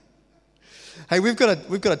Hey, we've got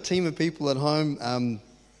a team of people at home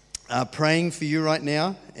praying for you right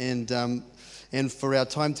now, and for our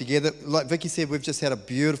time together. Like Vicky said, we've just had a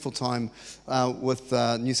beautiful time with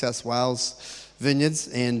New South Wales Vineyards,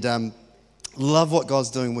 and love what God's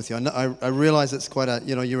doing with you. I realise it's quite a,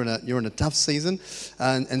 you're in a tough season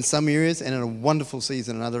in some areas, and in a wonderful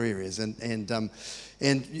season in other areas, and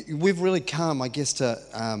we've really come, I guess,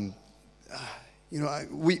 to.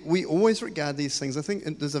 We always regard these things. I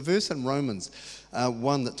think there's a verse in Romans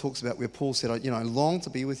 1 that talks about where Paul said, I long to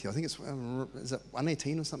be with you. I think it's, is it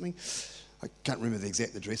 118 or something? I can't remember the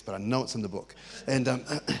exact address, but I know it's in the book. And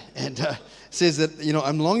says that,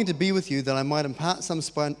 I'm longing to be with you that I might impart some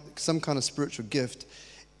kind of spiritual gift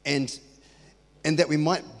and that we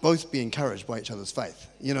might both be encouraged by each other's faith,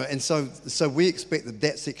 and so we expect that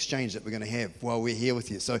that's the exchange that we're going to have while we're here with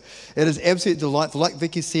you. So it is absolutely delightful. Like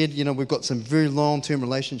Vicky said, we've got some very long-term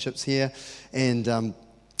relationships here, and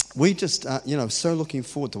we just, so looking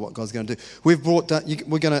forward to what God's going to do. We've brought,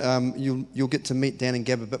 we're going to, you'll get to meet Dan and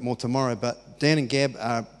Gab a bit more tomorrow, but Dan and Gab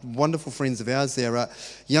are wonderful friends of ours. They're a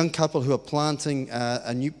young couple who are planting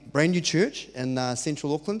a brand new church in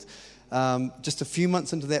central Auckland. Just a few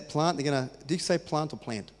months into that plant, they're going to, do you say plant or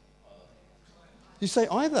plant? You say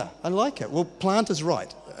either. I like it. Well, plant is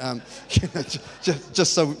right.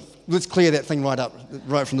 Just so let's clear that thing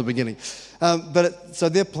right from the beginning. So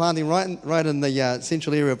they're planting right in the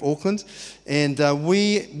central area of Auckland, and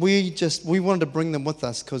we wanted to bring them with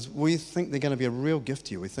us because we think they're going to be a real gift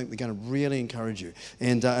to you. We think they're going to really encourage you,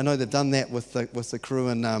 and I know they've done that with the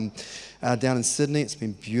crew down in Sydney. It's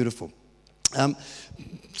been beautiful.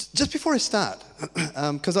 Just before I start,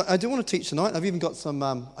 because I do want to teach tonight, I've even got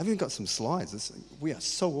some slides. We are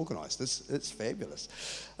so organised. It's fabulous.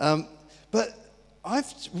 But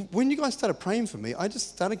when you guys started praying for me, I just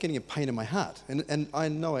started getting a pain in my heart, and I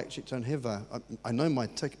know I actually don't have I know my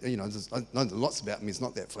I know lots about me is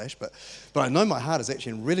not that flash, but I know my heart is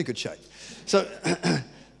actually in really good shape. So,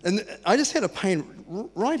 and I just had a pain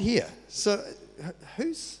right here. So,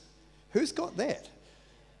 who's got that?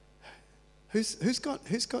 Who's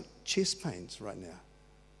got chest pains right now?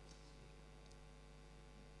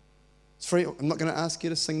 It's free. I'm not going to ask you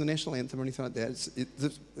to sing the national anthem or anything like that.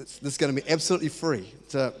 This is going to be absolutely free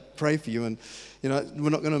to pray for you, and we're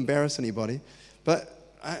not going to embarrass anybody. But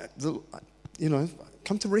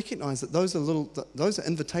come to recognise that those are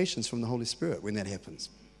invitations from the Holy Spirit when that happens.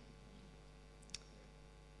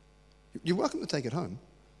 You're welcome to take it home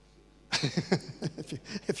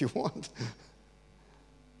if you want.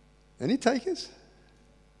 Any takers?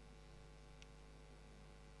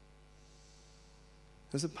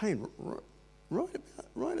 There's a pain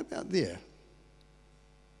right about there.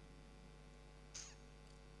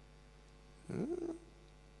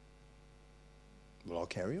 Well, I'll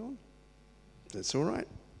carry on. That's all right.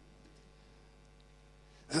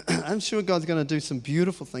 I'm sure God's going to do some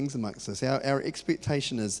beautiful things amongst us. Our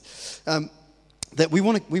expectation is that we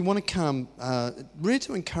want to come really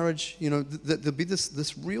to encourage, that there'll be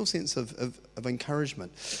this real sense of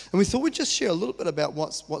encouragement. And we thought we'd just share a little bit about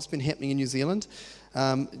what's been happening in New Zealand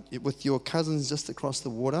with your cousins just across the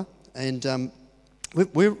water. And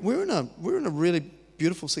we're in a really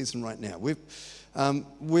beautiful season right now.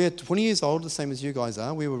 We're 20 years old, the same as you guys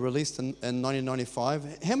are. We were released in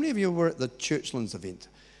 1995. How many of you were at the Churchlands event?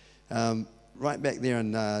 Right back there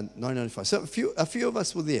in 1995. So a few of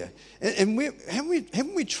us were there. And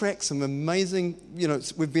haven't we tracked some amazing,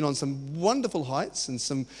 we've been on some wonderful heights,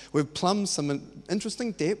 and we've plumbed some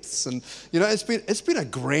interesting depths, and it's been a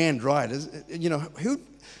grand ride.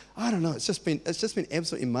 I don't know, it's just been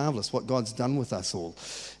absolutely marvellous what God's done with us all.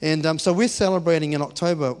 And so we're celebrating in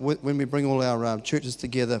October when we bring all our churches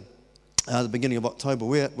together. The beginning of October,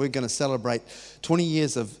 we're going to celebrate 20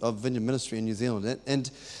 years of vineyard ministry in New Zealand,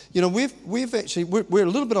 and we're a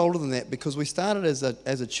little bit older than that because we started as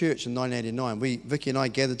a church in 1989. Vicky and I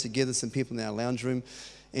gathered together, some people in our lounge room,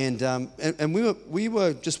 and we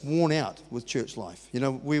were just worn out with church life.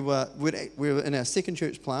 We were in our second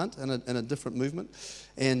church plant in a different movement,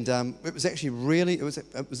 and it was actually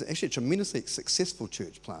a tremendously successful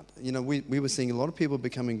church plant. We were seeing a lot of people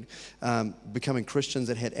becoming Christians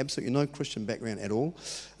that had absolutely no Christian background at all.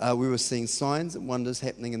 We were seeing signs and wonders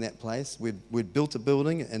happening in that place. We'd built a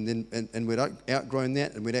building, and we'd outgrown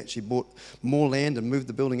that, and we'd actually bought more land and moved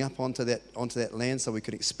the building up onto that land so we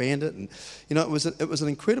could expand it. And it was an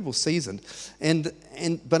incredible season,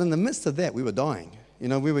 but in the midst of that, we were dying.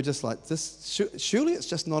 We were just like this. Surely it's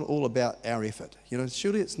just not all about our effort.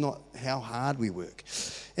 Surely it's not how hard we work.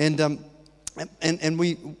 And And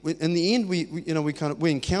we in the end we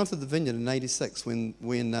encountered the vineyard in '86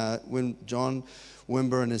 when John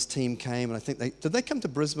Wimber and his team came, and I think did they come to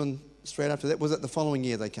Brisbane straight after that? Was it the following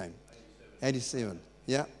year they came? 87.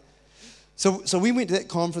 Yeah. So we went to that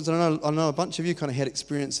conference, and I know a bunch of you kind of had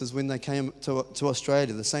experiences when they came to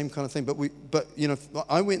Australia, the same kind of thing. But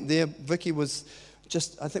I went there. Vicky was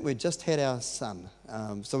I think we just had our son.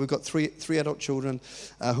 So we've got three adult children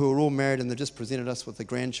who are all married, and they've just presented us with a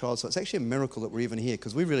grandchild. So it's actually a miracle that we're even here,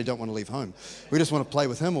 because we really don't want to leave home. We just want to play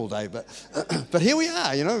with him all day. But here we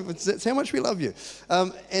are. It's how much we love you.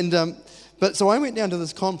 But so I went down to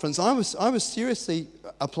this conference. I was seriously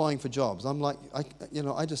applying for jobs. I'm like,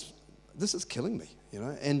 this is killing me,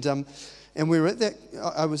 And we were at that.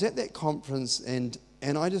 I was at that conference, and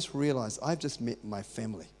I just realized I've just met my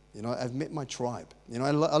family. I've met my tribe.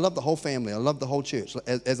 I love the whole family. I love the whole church,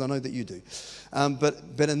 as I know that you do.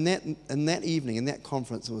 But in that evening, in that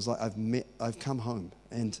conference, it was like I've come home,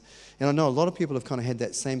 and I know a lot of people have kind of had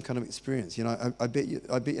that same kind of experience. I bet you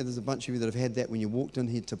there's a bunch of you that have had that when you walked in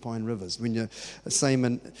here to Pine Rivers. When you're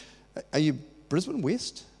are you Brisbane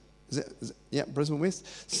West? Yeah, Brisbane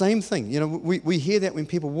West. Same thing. We hear that when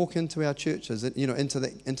people walk into our churches. Into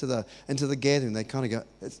the gathering, they kind of go.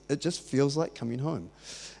 It just feels like coming home,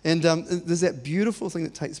 and there's that beautiful thing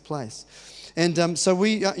that takes place. And so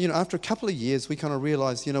we, after a couple of years, we kind of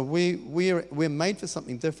realized, we're made for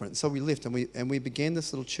something different. So we left, and we began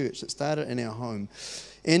this little church that started in our home,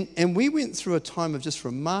 and we went through a time of just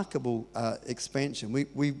remarkable expansion.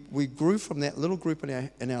 We grew from that little group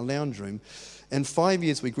in our lounge room. In 5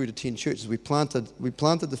 years, we grew to 10 churches. We planted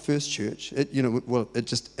the first church. It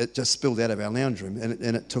just spilled out of our lounge room,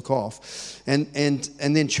 and it took off. And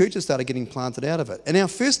then churches started getting planted out of it. In our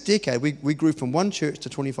first decade, we grew from one church to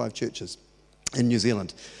 25 churches in New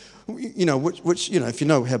Zealand. Which if you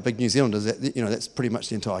know how big New Zealand is, that's pretty much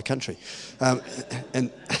the entire country. But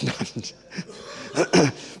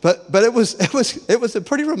it was a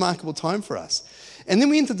pretty remarkable time for us. And then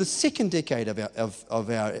we entered the second decade of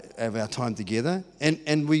our time together,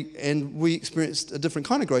 and we experienced a different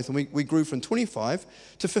kind of growth, and we grew from 25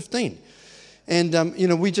 to 15. And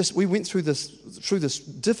we went through this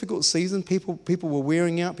difficult season. People were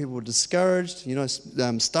wearing out. People were discouraged.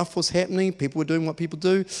 Stuff was happening. People were doing what people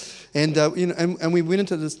do, and we went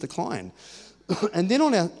into this decline. And then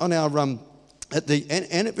at the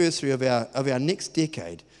anniversary of our next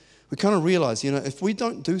decade, we kind of realized, if we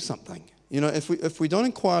don't do something, if we don't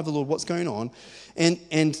inquire of the Lord what's going on, and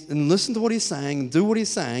listen to what He's saying, and do what He's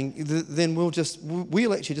saying, then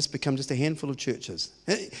we'll actually just become just a handful of churches.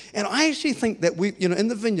 And I actually think that in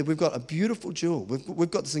the vineyard, we've got a beautiful jewel. We've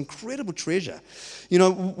got this incredible treasure.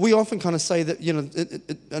 We often kind of say that,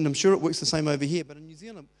 and I'm sure it works the same over here, but in New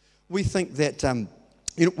Zealand, we think that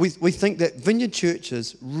we think that vineyard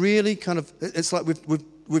churches really kind of, it's like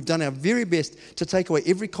we've done our very best to take away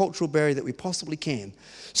every cultural barrier that we possibly can,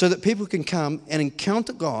 so that people can come and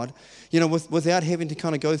encounter God, without having to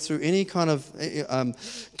kind of go through any kind of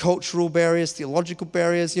cultural barriers, theological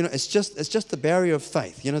barriers. It's just the barrier of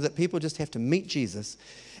faith. That people just have to meet Jesus,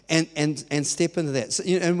 and step into that. So,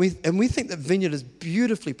 and we think that Vineyard is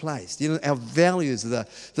beautifully placed. Our values, the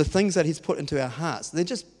things that He's put into our hearts, they're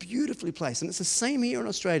just beautifully placed. And it's the same here in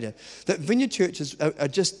Australia. That Vineyard churches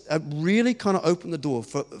are really kind of open the door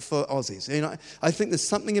for Aussies. I think there's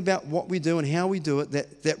something about what we do and how we do it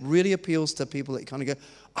that really appeals to people that kind of go,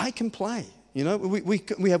 I can play.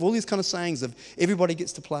 We have all these kind of sayings of everybody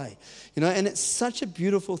gets to play. And it's such a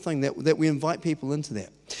beautiful thing that we invite people into that.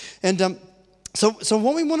 And So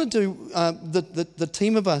what we want to do, the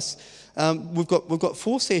team of us, we've got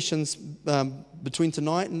 4 sessions between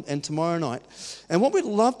tonight and tomorrow night, and what we'd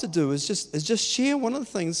love to do is just share one of the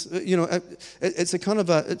things. It's a kind of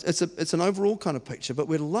it's an overall kind of picture, but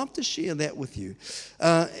we'd love to share that with you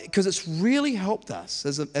because it's really helped us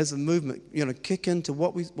as a movement, kick into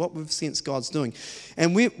what we've sensed God's doing,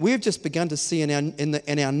 and we've just begun to see in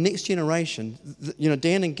our next generation.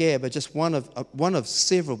 Dan and Gab are just one of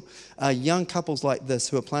several young couples like this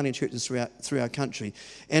who are planting churches through our country,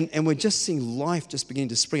 and we're just seeing life just beginning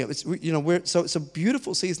to spring up. It's a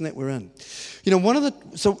beautiful season that we're in. We want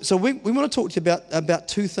to talk to you about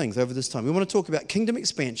 2 things over this time. We want to talk about kingdom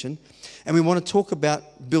expansion, and we want to talk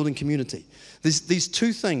about building community. These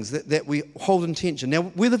 2 things that we hold in tension.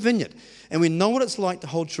 Now, we're the Vineyard, and we know what it's like to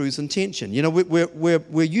hold truths in tension.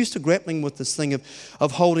 We're used to grappling with this thing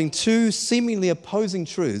of holding 2 seemingly opposing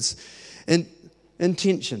truths in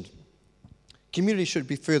tension. Community should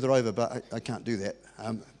be further over, but I can't do that.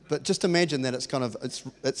 But just imagine that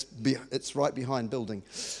it's right behind building,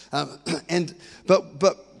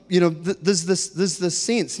 but there's this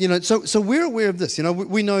sense, so we're aware of this.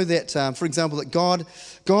 We know that, for example, that God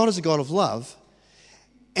is a God of love,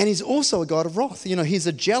 and He's also a God of wrath. He's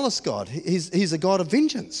a jealous God. He's a God of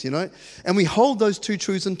vengeance. And we hold those two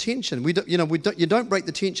truths in tension. You don't break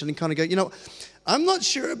the tension and kind of go, I'm not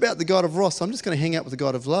sure about the God of wrath, so I'm just going to hang out with the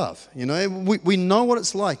God of love. We know what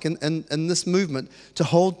it's like in this movement to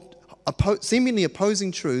hold seemingly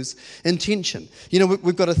opposing truths in tension.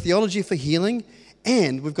 We've got a theology for healing,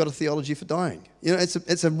 and we've got a theology for dying.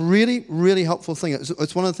 It's a really, really helpful thing.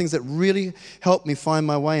 It's one of the things that really helped me find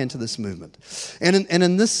my way into this movement. And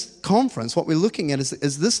in this conference, what we're looking at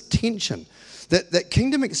is this tension, that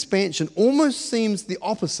kingdom expansion almost seems the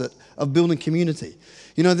opposite of building community.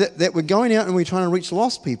 That we're going out and we're trying to reach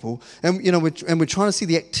lost people, and we're trying to see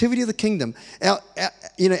the activity of the kingdom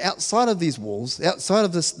outside of these walls, outside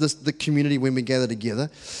of the community when we gather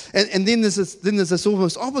together, and then there's this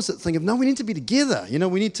almost opposite thing of, no, we need to be together.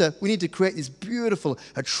 We need to create these beautiful,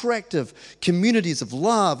 attractive communities of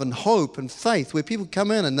love and hope and faith where people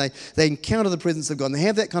come in and they encounter the presence of God and they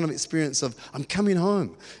have that kind of experience of, I'm coming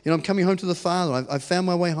home. I'm coming home to the Father. I've found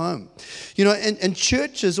my way home. And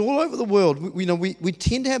churches all over the world, we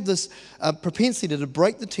tend to have this propensity to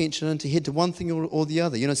break the tension and to head to one thing or the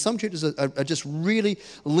other. Some churches are just really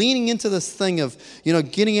leaning into this thing of,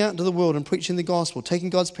 getting out into the world and preaching the gospel, taking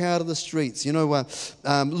God's power to the streets,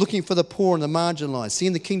 looking for the poor and the marginalized,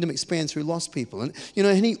 seeing the kingdom expand through lost people. And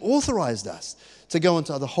He authorized us to go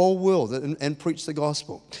into the whole world and preach the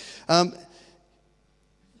gospel.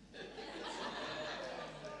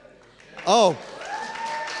 Oh.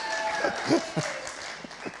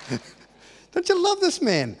 Don't you love this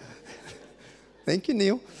man? Thank you,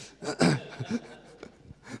 Neil.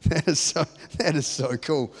 That is so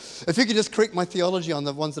cool. If you could just correct my theology on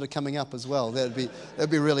the ones that are coming up as well, that'd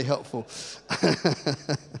be really helpful.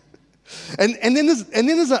 And then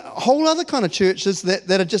there's a whole other kind of churches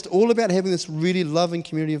that are just all about having this really loving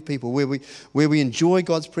community of people where we enjoy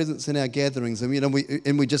God's presence in our gatherings, and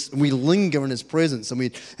we linger in His presence, and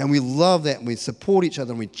we love that, and we support each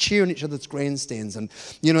other, and we cheer in each other's grandstands, and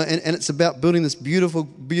it's about building this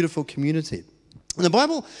beautiful community. And the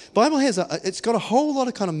Bible has it's got a whole lot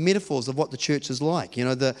of kind of metaphors of what the church is like. In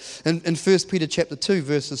 1 Peter chapter 2,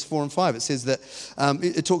 verses 4 and 5, it says that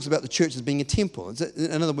it talks about the church as being a temple.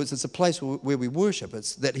 In other words, it's a place where we worship.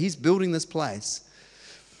 It's that He's building this place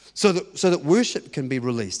so that worship can be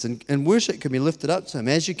released and worship can be lifted up to Him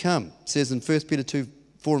as you come. It says in 1 Peter 2,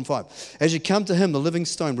 4 and 5. As you come to Him, the living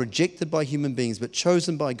stone, rejected by human beings, but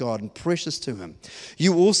chosen by God and precious to Him,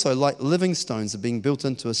 you also, like living stones, are being built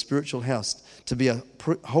into a spiritual house to be a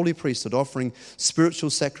holy priesthood, offering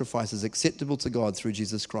spiritual sacrifices acceptable to God through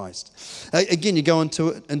Jesus Christ. Again, you go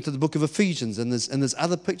into the book of Ephesians, and there's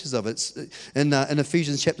other pictures of it. In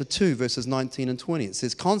Ephesians chapter 2, verses 19 and 20, it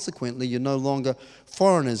says, consequently, you're no longer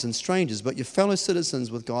foreigners and strangers, but you're fellow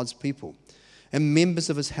citizens with God's people and members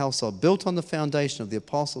of His household, built on the foundation of the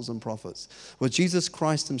apostles and prophets, with Jesus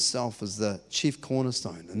Christ Himself as the chief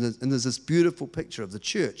cornerstone. And there's this beautiful picture of the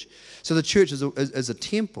church. So the church is a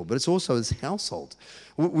temple, but it's also His household,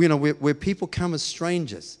 where people come as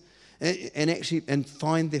strangers and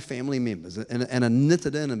find their family members and are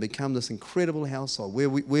knitted in and become this incredible household where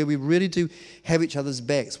we really do have each other's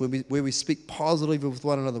backs, where we speak positively with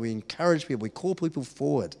one another, we encourage people, we call people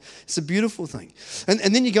forward. It's a beautiful thing. And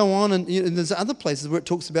then you go on and there's other places where it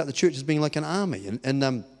talks about the church as being like an army. And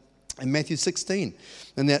in Matthew 16,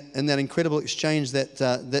 in that incredible exchange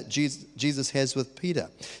that Jesus has with Peter.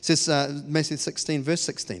 It says, Matthew 16, verse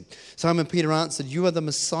 16. Simon Peter answered, you are the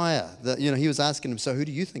Messiah. He was asking him, so who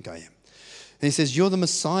do you think I am? And he says, you're the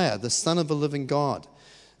Messiah, the Son of the living God.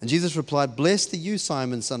 And Jesus replied, blessed are you,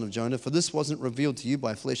 Simon, son of Jonah, for this wasn't revealed to you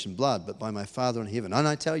by flesh and blood, but by my Father in heaven. And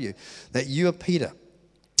I tell you that you are Peter,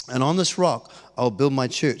 and on this rock I'll build my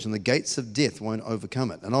church, and the gates of death won't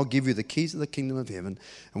overcome it. And I'll give you the keys of the kingdom of heaven,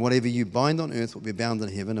 and whatever you bind on earth will be bound in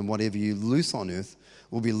heaven, and whatever you loose on earth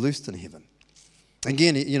will be loosed in heaven.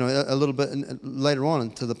 Again, a little bit later on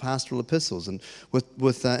into the pastoral epistles, and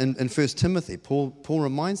in 1 Timothy, Paul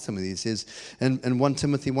reminds Timothy, he says in 1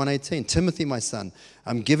 Timothy 1:18, Timothy, my son,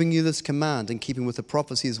 I'm giving you this command in keeping with the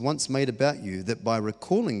prophecies once made about you, that by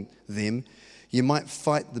recalling them, you might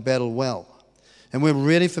fight the battle well. And we're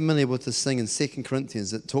really familiar with this thing in 2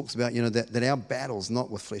 Corinthians that talks about, that our battle's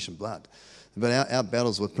not with flesh and blood, but our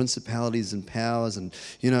battles with principalities and powers, and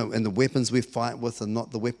the weapons we fight with are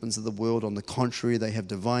not the weapons of the world. On the contrary, they have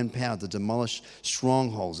divine power to demolish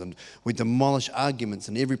strongholds, and we demolish arguments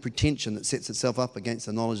and every pretension that sets itself up against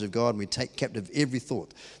the knowledge of God, and we take captive every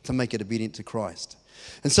thought to make it obedient to Christ.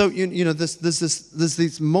 And so, there's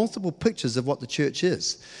these multiple pictures of what the church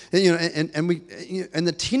is. And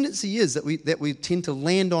the tendency is that we tend to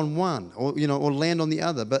land on one or land on the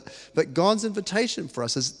other. But God's invitation for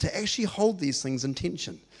us is to actually hold these things in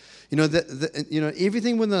tension.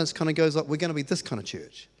 Everything within us kind of goes like, we're going to be this kind of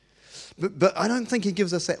church. But I don't think he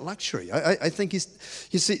gives us that luxury. I think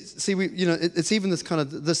it's even this kind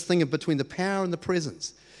of this thing between the power and the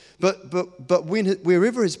presence. But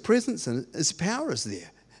wherever his presence is, his power is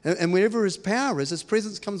there, and wherever his power is, his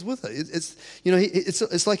presence comes with it.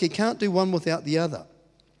 It's like he can't do one without the other.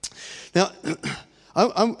 Now,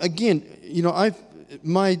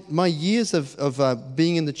 my years of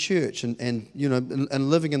being in the church and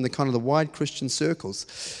living in the kind of the wide Christian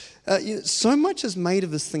circles. So much is made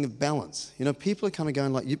of this thing of balance. People are kind of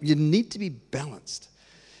going like, you need to be balanced.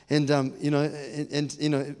 And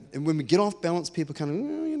when we get off balance, people kind of,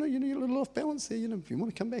 you're a little off balance there, if you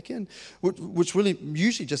want to come back in, which really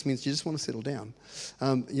usually just means you just want to settle down,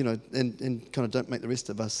 and kind of don't make the rest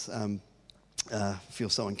of us feel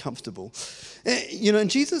so uncomfortable. And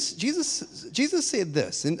Jesus said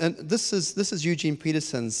this, and this is Eugene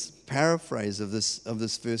Peterson's paraphrase of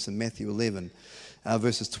this verse in Matthew 11.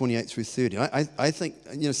 Verses 28 through 30. I think,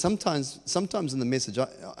 sometimes in the message,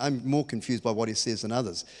 I'm more confused by what he says than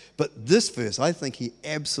others. But this verse, I think he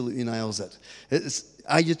absolutely nails it.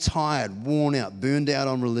 Are you tired, worn out, burned out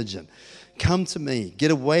on religion? Come to me,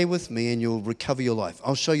 get away with me, and you'll recover your life.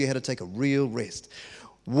 I'll show you how to take a real rest.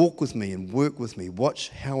 Walk with me and work with me. Watch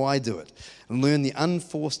how I do it and learn the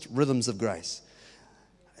unforced rhythms of grace.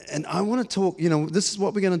 And I want to talk, this is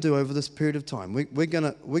what we're going to do over this period of time. We're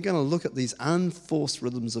going to look at these unforced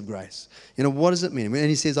rhythms of grace. What does it mean? And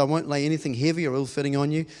he says, I won't lay anything heavy or ill-fitting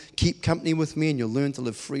on you. Keep company with me and you'll learn to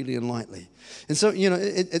live freely and lightly. And so,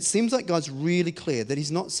 it seems like God's really clear that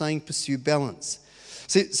he's not saying pursue balance.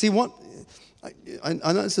 See what, I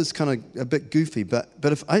know this is kind of a bit goofy, but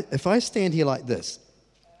if I stand here like this,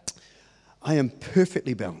 I am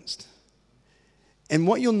perfectly balanced. And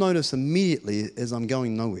what you'll notice immediately is I'm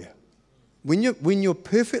going nowhere. When you're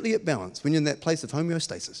perfectly at balance, when you're in that place of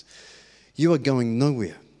homeostasis, you are going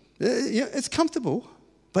nowhere. It's comfortable,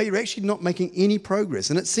 but you're actually not making any progress.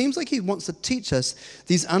 And it seems like he wants to teach us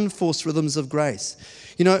these unforced rhythms of grace.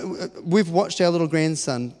 We've watched our little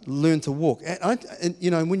grandson learn to walk.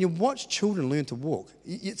 And when you watch children learn to walk,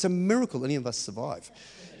 it's a miracle any of us survive.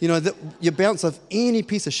 That you bounce off any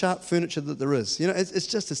piece of sharp furniture that there is. It's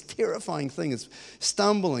just this terrifying thing. It's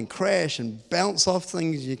stumble and crash and bounce off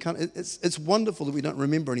things. You can't. It's wonderful that we don't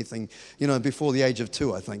remember anything, before the age of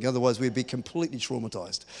 2, I think. Otherwise, we'd be completely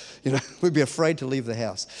traumatized. We'd be afraid to leave the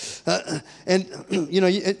house. But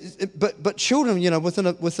children,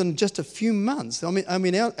 within just a few months. I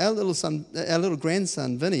mean, our little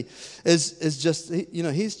grandson, Vinny, is just,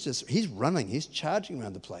 he's running, he's charging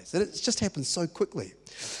around the place. And it's just happened so quickly.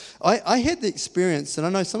 I had the experience, and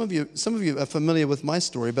I know some of you are familiar with my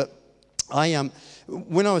story, but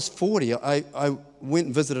when I was 40, I went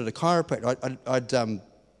and visited a chiropractor.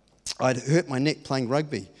 I'd hurt my neck playing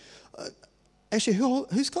rugby. Actually,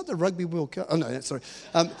 who's got the rugby world cup? Oh no, sorry.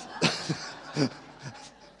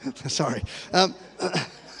 Sorry.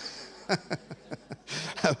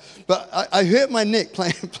 But I hurt my neck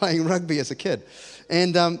playing rugby as a kid,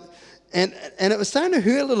 and it was starting to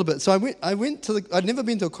hurt a little bit. So I went to I'd never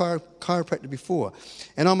been to a chiropractor before,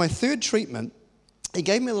 and on my third treatment, he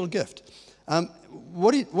gave me a little gift.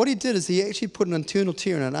 What he did is he actually put an internal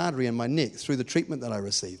tear in an artery in my neck through the treatment that I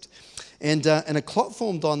received, and a clot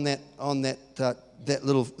formed on that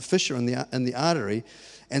little fissure in the artery.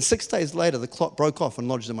 And 6 days later, the clot broke off and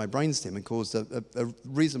lodged in my brainstem and caused a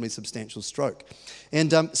reasonably substantial stroke.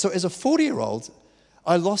 And so as a 40-year-old,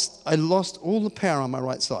 I lost all the power on my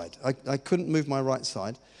right side. I couldn't move my right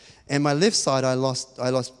side. And my left side, I lost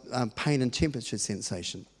pain and temperature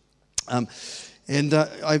sensation. So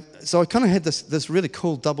I kind of had this really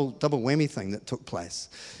cool double whammy thing that took place.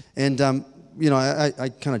 And I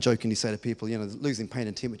kind of jokingly say to people, losing pain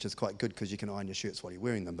and temperature is quite good because you can iron your shirts while you're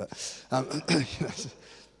wearing them. But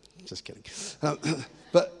just kidding.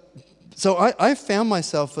 But so I found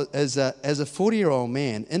myself as a 40-year-old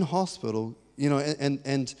man in hospital,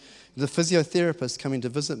 and the physiotherapist coming to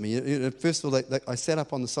visit me. First of all, I sat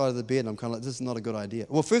up on the side of the bed, and I'm kind of like, this is not a good idea.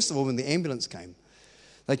 Well, first of all, when the ambulance came,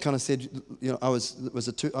 they kind of said, I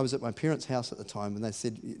was at my parents' house at the time, and they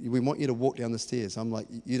said, we want you to walk down the stairs. I'm like,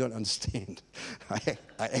 you don't understand. I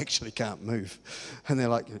actually can't move. And they're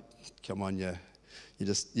like, come on, you're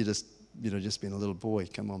just being a little boy.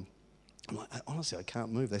 Come on. I'm like, honestly, I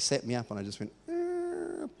can't move. They sat me up, and I just went,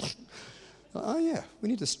 oh yeah, we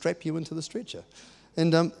need to strap you into the stretcher.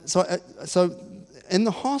 And so in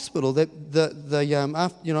the hospital, after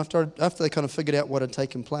they kind of figured out what had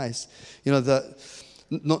taken place,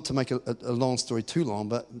 not to make a long story too long,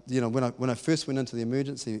 but when I first went into the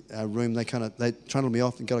emergency room, they trundled me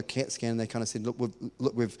off and got a CAT scan. And they kind of said,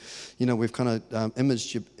 we've kind of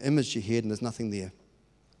imaged your head, and there's nothing there.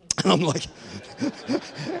 And I'm like,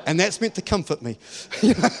 and that's meant to comfort me.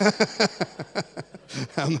 It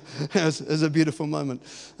was a beautiful moment.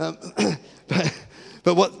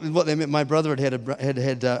 But what they meant, my brother had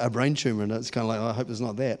a brain tumor, and it's kind of like, I hope it's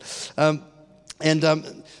not that.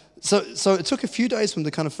 So it took a few days for them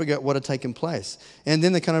to kind of figure out what had taken place, and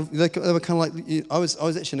then they were kind of like, I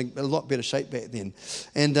was actually in a lot better shape back then,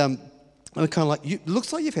 and they were kind of like, it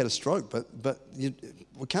looks like you've had a stroke, but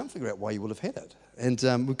we can't figure out why you would have had it. And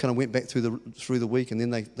we kind of went back through the week, and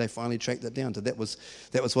then they finally tracked it down to that was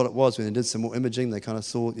what it was. When they did some more imaging, they kind of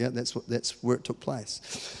saw, that's where it took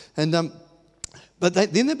place, and. But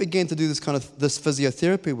then they began to do this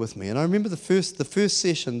physiotherapy with me. And I remember the first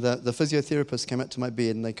session, the physiotherapist came out to my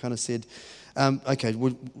bed and they kind of said, okay,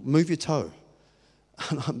 well, move your toe.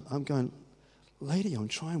 And I'm going, lady, I'm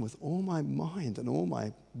trying with all my mind and all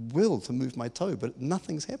my will to move my toe, but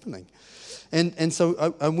nothing's happening. And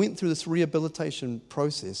so I went through this rehabilitation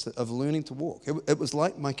process of learning to walk. It was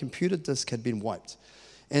like my computer disk had been wiped.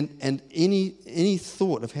 And any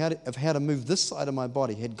thought of how to move this side of my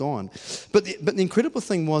body had gone. But the incredible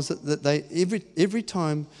thing was that they every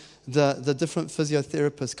time the different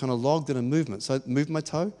physiotherapists kind of logged in a movement, so I moved my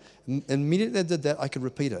toe, and immediately they did that, I could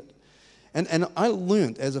repeat it. And I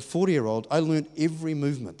learned, as a 40-year-old, I learned every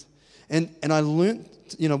movement. And I learned,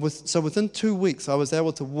 so within 2 weeks, I was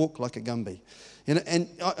able to walk like a Gumby. And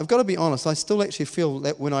I've got to be honest, I still actually feel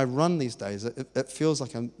that when I run these days, it feels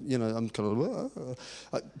like I'm kind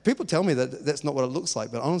of, people tell me that that's not what it looks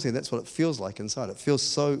like, but honestly, that's what it feels like inside. It feels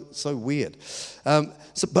so weird.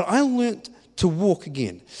 But I learnt to walk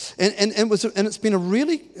again, and it's been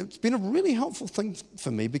a really helpful thing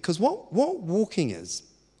for me, because what walking is.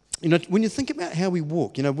 When you think about how we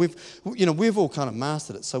walk, we've all kind of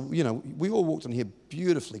mastered it. So, we all walked in here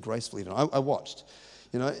beautifully, gracefully. I watched.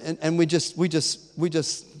 And we just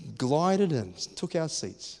glided in, took our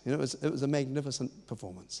seats. It was a magnificent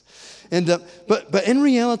performance. And but in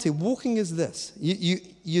reality, walking is this: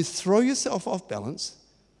 you throw yourself off balance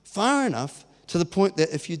far enough to the point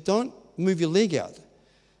that if you don't move your leg out,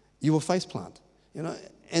 you will face plant.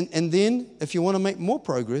 And then if you want to make more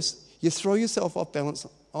progress, you throw yourself off balance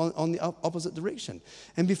on the opposite direction,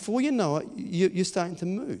 and before you know it, you're starting to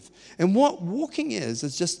move. And what walking is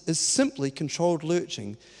simply controlled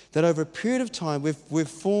lurching that over a period of time we've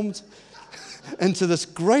formed into this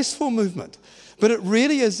graceful movement. But it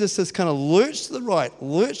really is just this kind of lurch to the right,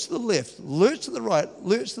 lurch to the left, lurch to the right,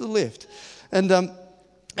 lurch to the left, and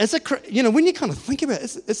when you kind of think about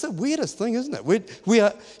it, it's the weirdest thing, isn't it? We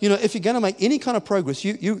are, if you're going to make any kind of progress,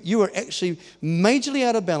 you are actually majorly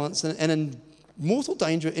out of balance and in mortal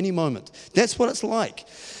danger at any moment. That's what it's like,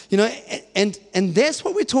 and that's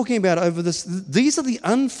what we're talking about over this. These are the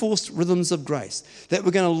unforced rhythms of grace that we're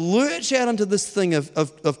going to lurch out into this thing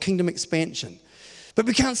of kingdom expansion. But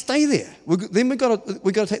we can't stay there. Then we've got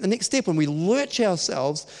to take the next step, and we lurch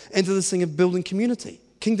ourselves into this thing of building community.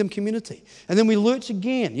 Kingdom community, and then we lurch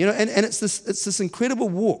again, and it's this incredible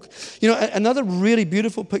walk. Another really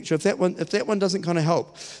beautiful picture. If that one doesn't kind of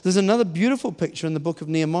help, there's another beautiful picture in the book of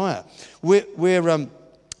Nehemiah, where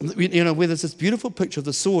there's this beautiful picture of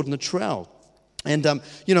the sword and the trowel. And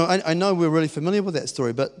I know we're really familiar with that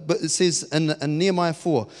story, but it says in Nehemiah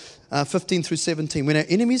 4. 15 through 17, when our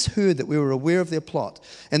enemies heard that we were aware of their plot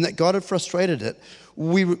and that God had frustrated it,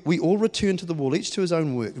 we all returned to the wall, each to his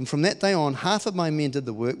own work. And from that day on, half of my men did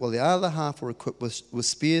the work, while the other half were equipped with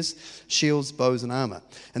spears, shields, bows, and armor.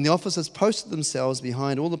 And the officers posted themselves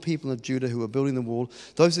behind all the people of Judah who were building the wall.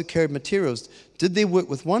 Those who carried materials did their work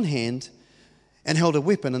with one hand and held a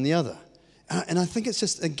weapon in the other. And I think it's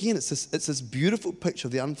just, again, it's this beautiful picture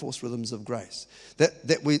of the unforced rhythms of grace,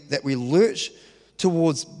 that we lurch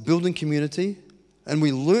towards building community, and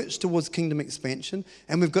we lurch towards kingdom expansion,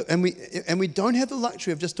 and we don't have the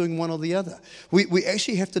luxury of just doing one or the other. We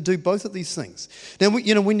actually have to do both of these things. Now,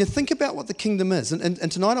 when you think about what the kingdom is,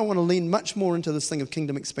 and tonight I want to lean much more into this thing of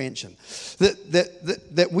kingdom expansion.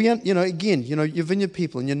 That we are, again, you're vineyard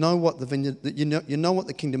people, and you know what the vineyard, you know what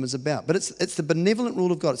the kingdom is about. But it's the benevolent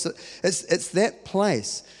rule of God. It's that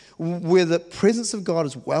place where the presence of God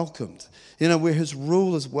is welcomed. Where his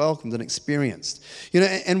rule is welcomed and experienced.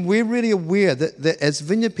 And we're really aware that as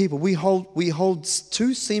vineyard people, we hold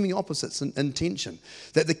two seeming opposites in tension.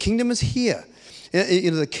 That the kingdom is here,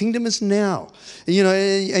 The kingdom is now.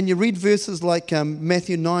 And you read verses like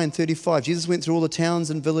Matthew 9:35. Jesus went through all the towns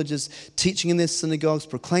and villages, teaching in their synagogues,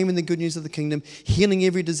 proclaiming the good news of the kingdom, healing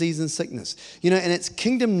every disease and sickness. And it's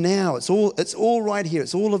kingdom now. It's all right here.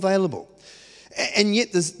 It's all available. And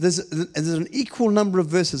yet there's an equal number of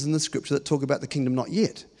verses in the scripture that talk about the kingdom not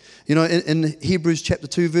yet. In Hebrews chapter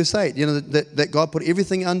 2, verse 8, that God put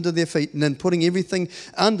everything under their feet, and then putting everything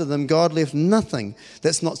under them, God left nothing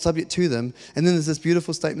that's not subject to them. And then there's this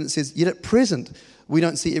beautiful statement that says, yet at present, we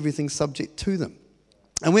don't see everything subject to them.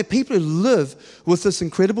 And we're people who live with this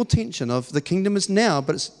incredible tension of the kingdom is now,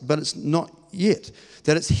 but it's not yet.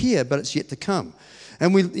 That it's here, but it's yet to come.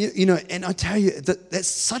 And and I tell you, that's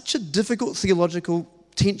such a difficult theological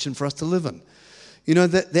tension for us to live in.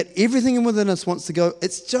 That everything within us wants to go,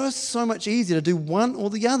 it's just so much easier to do one or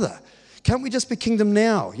the other. Can't we just be kingdom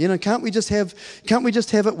now? Can't we just have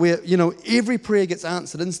it where, every prayer gets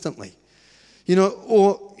answered instantly?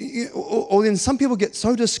 Or then some people get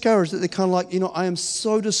so discouraged that they're kind of like, I am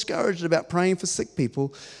so discouraged about praying for sick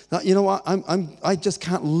people that, I just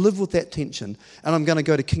can't live with that tension, and I'm going to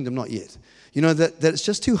go to kingdom not yet. That it's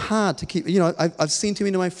just too hard to keep. I've seen too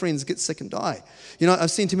many of my friends get sick and die.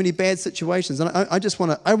 I've seen too many bad situations, and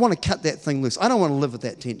I want to cut that thing loose. I don't want to live with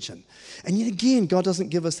that tension. And yet again, God doesn't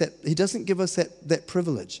give us that. He doesn't give us that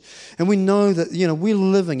privilege. And we know that we're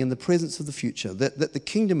living in the presence of the future. That the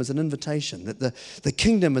kingdom is an invitation. That the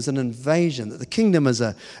kingdom is an invasion. That the kingdom is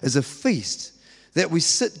a feast. That we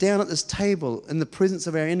sit down at this table in the presence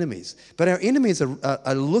of our enemies. But our enemies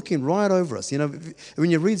are looking right over us.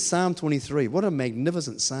 When you read Psalm 23, what a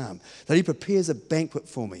magnificent psalm. That he prepares a banquet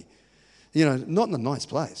for me. Not in a nice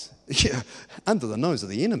place. Under the nose of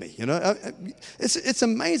the enemy. It's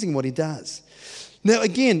amazing what he does. Now,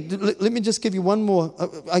 again, let me just give you one more.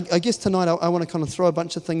 I guess tonight I want to kind of throw a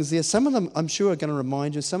bunch of things there. Some of them I'm sure are going to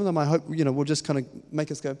remind you. Some of them I hope, will just kind of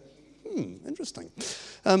make us go, interesting.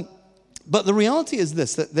 But the reality is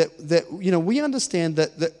this, that we understand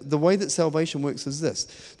that the way that salvation works is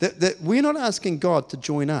this, that we're not asking God to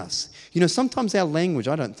join us. Sometimes our language,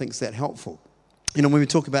 I don't think, is that helpful. When we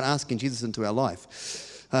talk about asking Jesus into our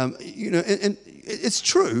life. And it's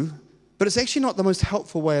true, but it's actually not the most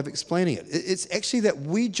helpful way of explaining it. It's actually that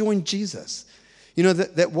we join Jesus.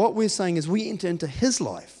 That what we're saying is we enter into his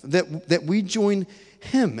life, that we join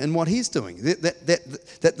him and what he's doing, that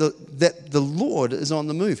the Lord is on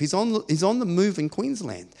the move. He's on the move in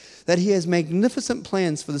Queensland, that he has magnificent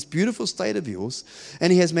plans for this beautiful state of yours,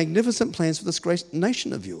 and he has magnificent plans for this great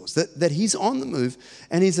nation of yours, that he's on the move,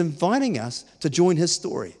 and he's inviting us to join his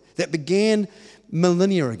story that began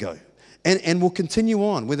millennia ago. And will continue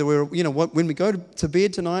on, whether we're, when we go to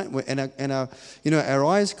bed tonight and our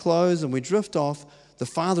eyes close and we drift off, the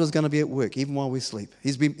Father is going to be at work even while we sleep.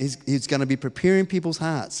 He's going to be preparing people's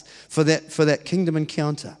hearts for that kingdom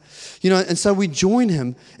encounter. And so we join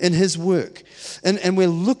him in his work. And we're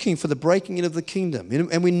looking for the breaking in of the kingdom.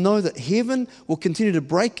 And we know that heaven will continue to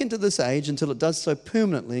break into this age until it does so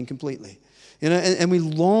permanently and completely. And we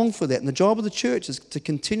long for that. And the job of the church is to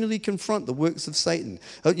continually confront the works of Satan.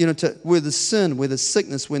 Where there's sin, where there's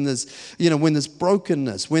sickness, when there's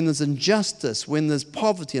brokenness, when there's injustice, when there's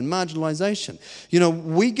poverty and marginalization.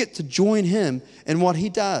 We get to join him in what he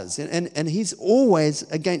does. And he's always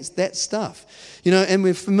against that stuff. And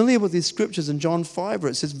we're familiar with these scriptures in John 5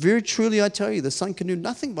 where it says, very truly I tell you, the Son can do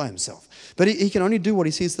nothing by himself. But he can only do what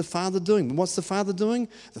he sees the Father doing. And what's the Father doing?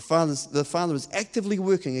 The Father is actively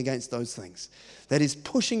working against those things. That is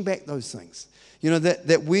pushing back those things.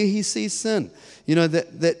 That where he sees sin,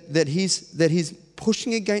 that he's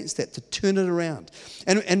pushing against that to turn it around.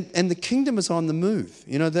 And the kingdom is on the move.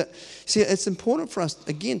 See, it's important for us,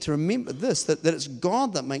 again, to remember this, that it's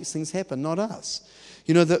God that makes things happen, not us.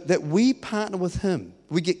 That we partner with him.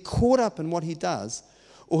 We get caught up in what he does,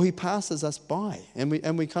 or he passes us by, and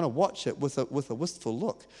we kind of watch it with a wistful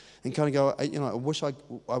look, and kind of go,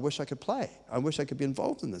 I wish I could play. I wish I could be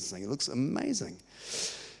involved in this thing. It looks amazing.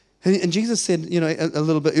 And Jesus said, a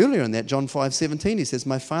little bit earlier in that, John 5:17, he says,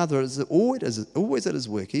 my Father is always at his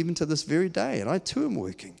work, even to this very day, and I too am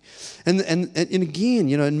working. And again,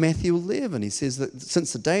 in Matthew 11, he says that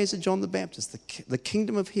since the days of John the Baptist, the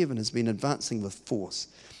kingdom of heaven has been advancing with force.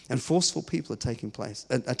 And forceful people are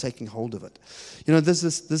taking hold of it. There's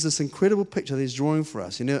this incredible picture that he's drawing for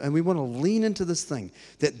us, and we want to lean into this thing,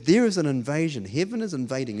 that there is an invasion. Heaven is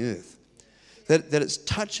invading earth. That it's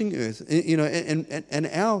touching earth, and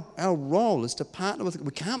our role is to partner with it.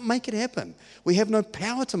 We can't make it happen. We have no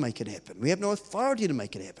power to make it happen. We have no authority to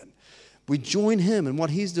make it happen. We join him in what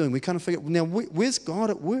he's doing. We kind of figure, now where's God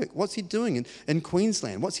at work? What's he doing in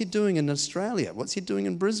Queensland? What's he doing in Australia? What's he doing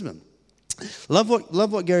in Brisbane? Love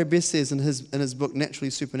what Gary Best says in his book, Naturally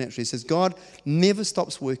Supernaturally. He says, God never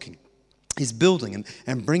stops working. He's building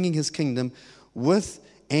and bringing his kingdom with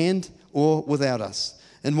and or without us.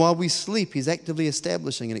 And while we sleep, he's actively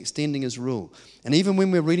establishing and extending his rule. And even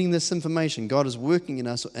when we're reading this information, God is working in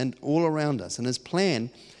us and all around us. And his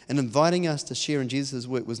plan in inviting us to share in Jesus'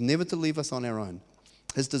 work was never to leave us on our own.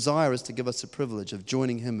 His desire is to give us the privilege of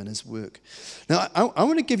joining him in his work. Now, I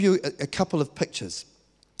want to give you a couple of pictures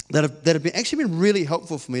that have actually been really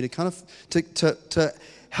helpful for me to kind of to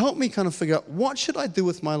help me kind of figure out what should I do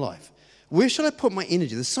with my life. Where should I put my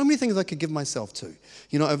energy? There's so many things I could give myself to.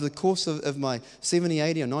 Over the course of my 70,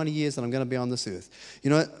 80, or 90 years that I'm going to be on this earth.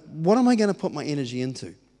 What am I going to put my energy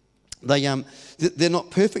into? They're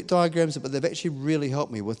not perfect diagrams, but they've actually really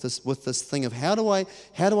helped me with this thing of how do I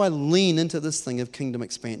lean into this thing of kingdom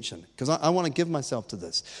expansion? Because I want to give myself to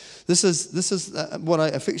this. This is what I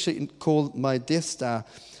affectionately call my Death Star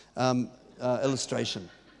illustration.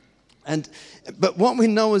 But what we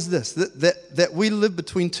know is this, that we live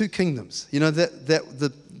between two kingdoms.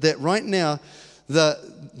 That right now,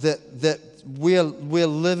 that we're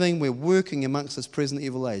living, we're working amongst this present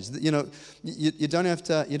evil age. You don't have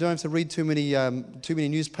to read too many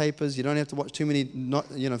newspapers. You don't have to watch too many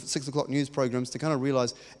 6 o'clock news programs to kind of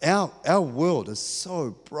realize our world is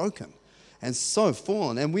so broken and so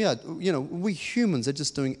fallen, and we humans are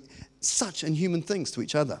just doing such inhuman things to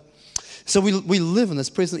each other. So we live in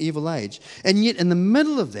this present evil age. And yet in the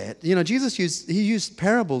middle of that, Jesus used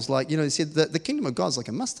parables like, he said that the kingdom of God is like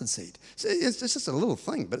a mustard seed. So it's just a little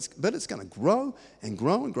thing, but it's going to grow and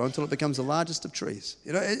grow and grow until it becomes the largest of trees.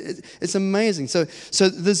 It's amazing. So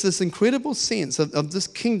there's this incredible sense of this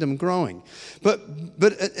kingdom growing. But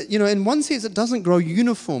in one sense, it doesn't grow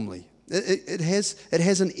uniformly. It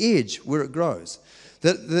has an edge where it grows.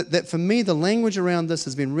 That for me, the language around this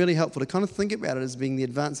has been really helpful to kind of think about it as being the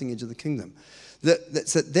advancing edge of the kingdom.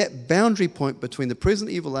 That's at that boundary point between the present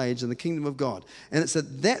evil age and the kingdom of God. And it's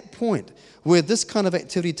at that point where this kind of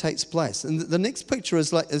activity takes place. And the next picture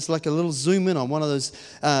is like a little zoom in on one of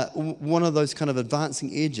those kind of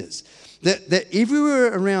advancing edges. That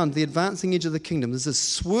everywhere around the advancing edge of the kingdom, there's this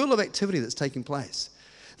swirl of activity that's taking place.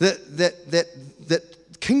 That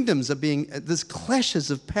kingdoms are there's clashes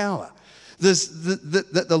of power.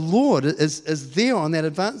 That the Lord is there on that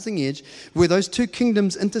advancing edge where those two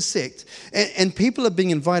kingdoms intersect, and people are being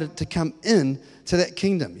invited to come in to that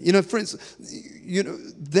kingdom. For instance,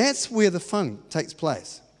 that's where the fun takes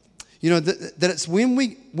place. That it's when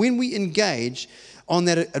we engage on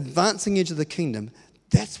that advancing edge of the kingdom,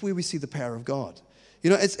 that's where we see the power of God.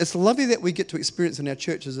 It's lovely that we get to experience in our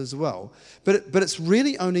churches as well, but it's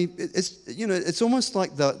really only it's almost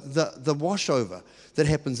like the washover that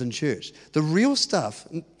happens in church. The real stuff,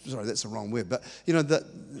 sorry, that's the wrong word, but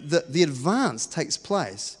the advance takes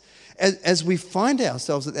place as we find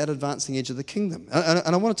ourselves at that advancing edge of the kingdom.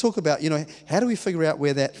 And I want to talk about, how do we figure out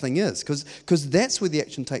where that thing is? Because that's where the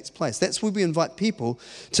action takes place. That's where we invite people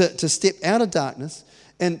to step out of darkness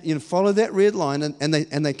and follow that red line, and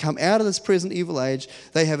they come out of this present evil age.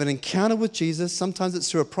 They have an encounter with Jesus. Sometimes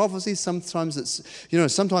it's through a prophecy. Sometimes it's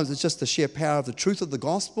just the sheer power of the truth of the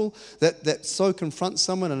gospel that so confronts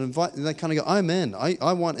someone and they kind of go, I'm in.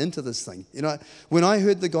 I want into this thing. When I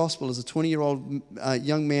heard the gospel as a 20-year-old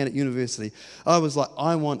young man at university, I was like,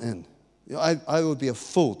 I want in. I would be a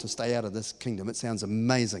fool to stay out of this kingdom. It sounds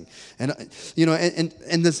amazing, and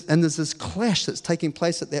there's this clash that's taking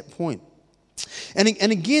place at that point. And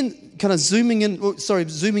again, kind of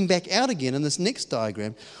zooming back out again in this next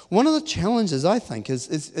diagram, one of the challenges I think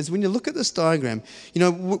is when you look at this diagram,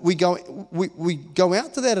 we go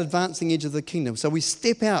out to that advancing edge of the kingdom. So we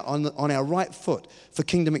step out on our right foot for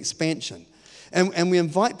kingdom expansion, and we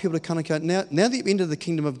invite people to kind of go, now that you've entered the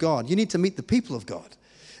kingdom of God, you need to meet the people of God,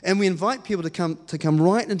 and we invite people to come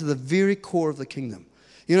right into the very core of the kingdom.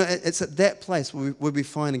 It's at that place where we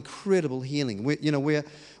find incredible healing.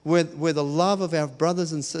 Where the love of our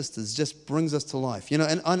brothers and sisters just brings us to life. And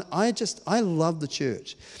I love the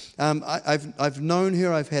church. I've known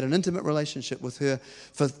her. I've had an intimate relationship with her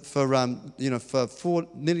for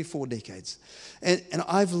nearly 4 decades, and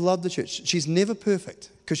I've loved the church. She's never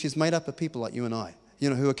perfect because she's made up of people like you and I,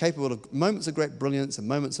 who are capable of moments of great brilliance and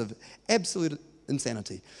moments of absolute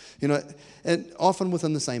insanity, and often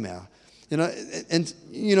within the same hour.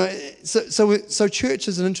 So church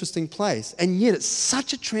is an interesting place, and yet it's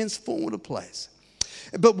such a transformative place.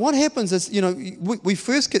 But what happens is, we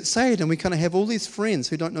first get saved and we kind of have all these friends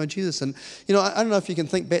who don't know Jesus. And, I don't know if you can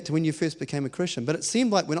think back to when you first became a Christian, but it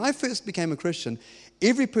seemed like when I first became a Christian,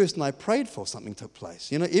 every person I prayed for, something took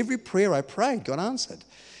place. Every prayer I prayed got answered.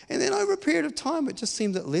 And then over a period of time, it just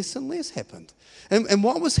seemed that less and less happened. And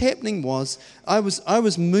what was happening was I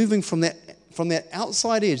was moving from that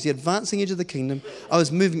outside edge, the advancing edge of the kingdom. I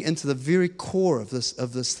was moving into the very core of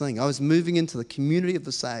this thing. I was moving into the community of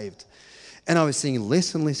the saved. And I was seeing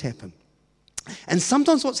less and less happen. And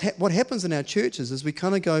sometimes what happens in our churches is we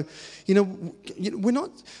kind of go, we're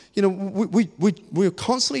not, we're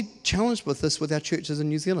constantly challenged with this with our churches in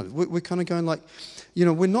New Zealand. We're kind of going like,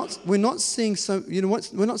 we're not seeing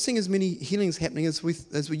we're not seeing as many healings happening as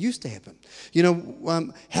we used to happen.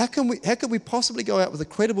 How could we possibly go out with a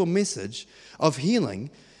credible message of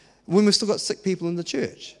healing when we've still got sick people in the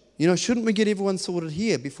church? Shouldn't we get everyone sorted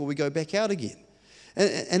here before we go back out again?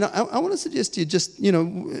 And I want to suggest to you just,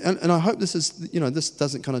 and I hope this is, this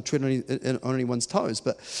doesn't kind of tread on anyone's toes,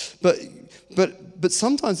 but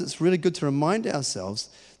sometimes it's really good to remind ourselves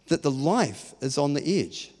that the life is on the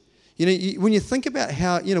edge. When you think about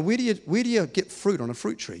how, where do you get fruit on a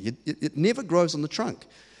fruit tree? It never grows on the trunk.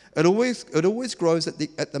 It always grows at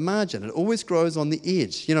the margin. It always grows on the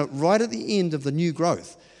edge. Right at the end of the new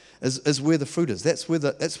growth is where the fruit is. That's where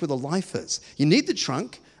the life is. You need the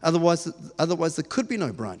trunk. Otherwise, there could be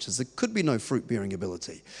no branches. There could be no fruit-bearing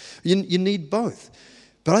ability. You need both.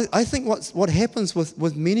 But I think what happens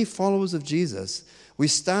with many followers of Jesus, we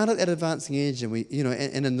start at that advancing edge, and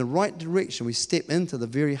and in the right direction, we step into the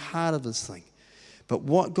very heart of this thing. But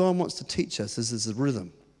what God wants to teach us is a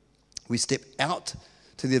rhythm. We step out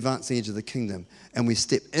to the advancing edge of the kingdom, and we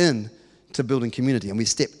step in to building community, and we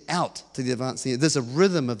step out to the advancing edge. There's a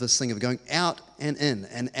rhythm of this thing of going out and in,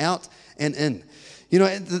 and out and in.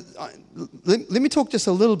 Let me talk just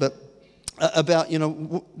a little bit about,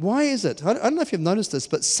 why is it? I don't know if you've noticed this,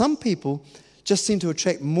 but some people just seem to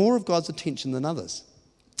attract more of God's attention than others.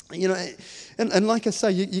 And like I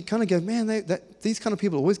say, you kind of go, man, these kind of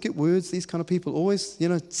people always get words. These kind of people always,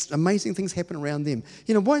 amazing things happen around them.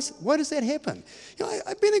 Why does that happen?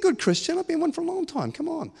 I've been a good Christian. I've been one for a long time. Come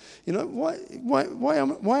on. Why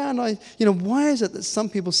aren't I? Why is it that some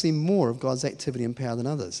people see more of God's activity and power than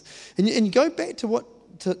others? And you go back to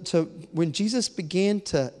to when Jesus began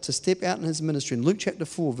to step out in his ministry in Luke chapter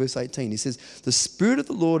 4, verse 18, he says, the Spirit of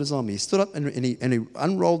the Lord is on me. He stood up and he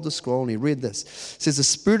unrolled the scroll and he read this. It says, the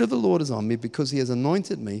Spirit of the Lord is on me because he has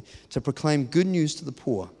anointed me to proclaim good news to the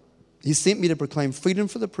poor. He sent me to proclaim freedom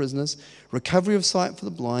for the prisoners, recovery of sight for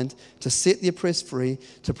the blind, to set the oppressed free,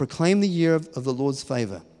 to proclaim the year of the Lord's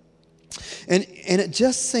favor. And it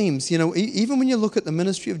just seems, even when you look at the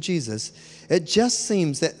ministry of Jesus, it just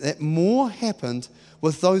seems that more happened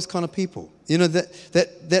with those kind of people. That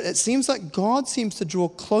it seems like God seems to draw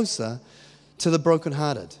closer to the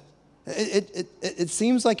brokenhearted. It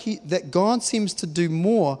seems like that God seems to do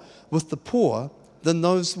more with the poor than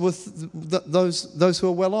those who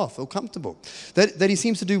are well off or comfortable. That he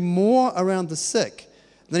seems to do more around the sick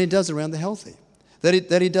than he does around the healthy.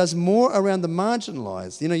 That he does more around the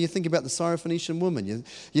marginalized. You think about the Syrophoenician woman.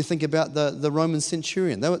 You think about the Roman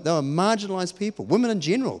centurion. They were marginalized people. Women in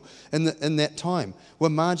general in that time were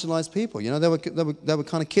marginalized people. They were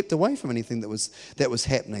kind of kept away from anything that was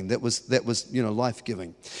happening. That was life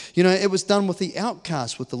giving. It was done with the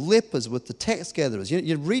outcasts, with the lepers, with the tax gatherers.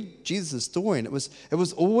 You read Jesus' story, and it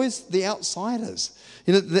was always the outsiders.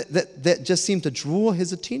 That just seemed to draw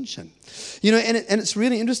his attention. And it's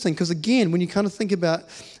really interesting because again, when you kind of think about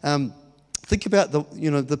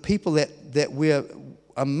the people that we're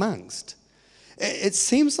amongst, it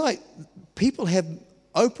seems like people have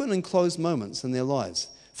open and closed moments in their lives.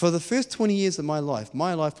 For the first 20 years of my life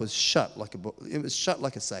was shut like a book. It was shut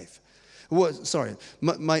like a safe. Well, sorry,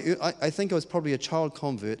 I think I was probably a child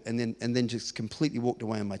convert and then just completely walked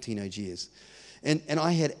away in my teenage years. And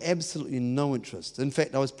I had absolutely no interest. In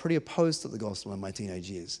fact, I was pretty opposed to the gospel in my teenage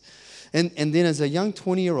years. And then as a young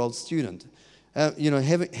 20-year-old student,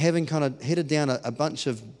 having kind of headed down a bunch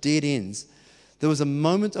of dead ends, there was a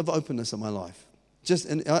moment of openness in my life.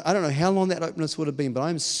 And I don't know how long that openness would have been, but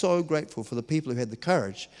I'm so grateful for the people who had the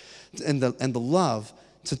courage and the love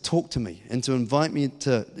to talk to me and to invite me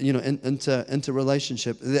to into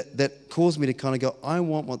relationship that caused me to kind of go, I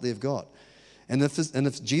want what they've got. And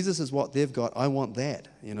if Jesus is what they've got, I want that,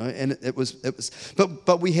 And it was.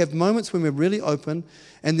 But we have moments when we're really open,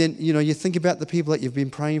 and then you think about the people that you've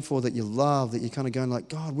been praying for, that you love, that you're kind of going like,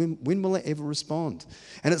 God, when will I ever respond?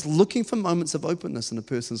 And it's looking for moments of openness in a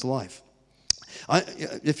person's life.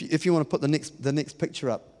 If you want to put the next picture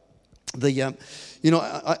up,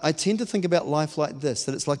 I tend to think about life like this: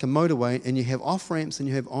 that it's like a motorway, and you have off ramps and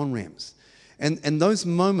you have on ramps. And those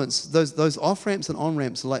moments, those off ramps and on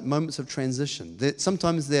ramps are like moments of transition.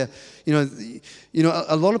 Sometimes they're,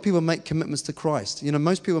 a lot of people make commitments to Christ.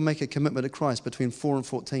 Most people make a commitment to Christ between 4 and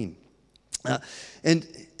 14. Uh, and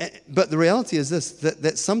but the reality is this: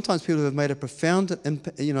 that sometimes people who have made a profound,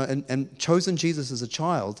 and chosen Jesus as a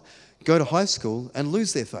child, go to high school and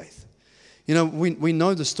lose their faith. We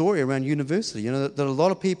know the story around university. That a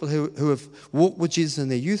lot of people who have walked with Jesus in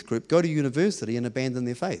their youth group go to university and abandon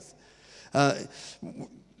their faith.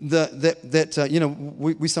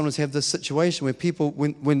 We sometimes have this situation where people,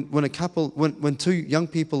 when two young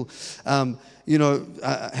people,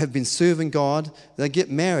 have been serving God, they get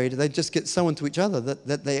married, they just get so into each other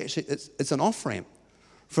that they actually, it's an off ramp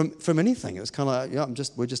from anything. It's kind of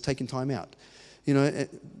like, we're just taking time out.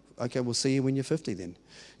 Okay, we'll see you when you're 50 then.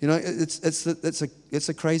 It's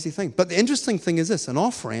a crazy thing. But the interesting thing is this: an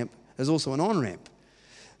off ramp is also an on ramp,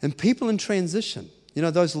 and people in transition.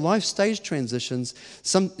 Those life stage transitions,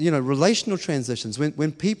 some, relational transitions,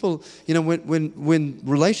 when people, when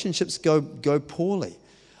relationships go poorly,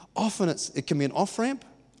 often it can be an off-ramp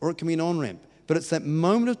or it can be an on-ramp. But it's that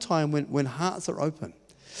moment of time when hearts are open.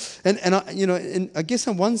 And I guess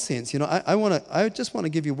in one sense, I just want to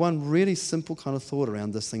give you one really simple kind of thought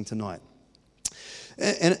around this thing tonight.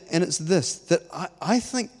 And it's this, that I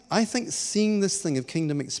think seeing this thing of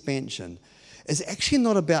kingdom expansion is actually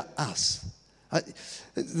not about us.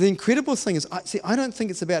 The incredible thing is, I don't think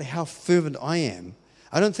it's about how fervent I am.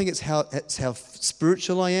 I don't think it's how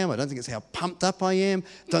spiritual I am. I don't think it's how pumped up I am.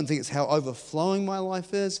 I don't think it's how overflowing my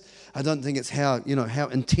life is. I don't think it's how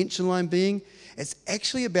intentional I'm being. It's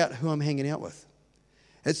actually about who I'm hanging out with.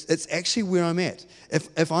 It's actually where I'm at.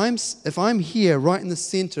 If I'm here right in the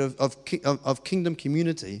center of kingdom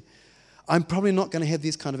community, I'm probably not going to have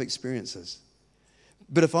these kind of experiences.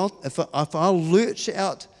 But if I'll lurch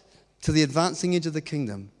out to the advancing edge of the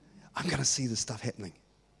kingdom, I'm going to see this stuff happening.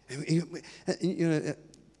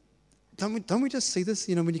 Don't we just see this?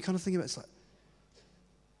 When you kind of think about it, it's like,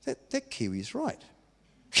 that Kiwi's right.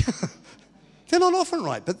 They're not often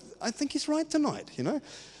right, but I think he's right tonight,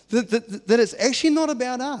 That it's actually not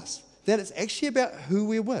about us. That it's actually about who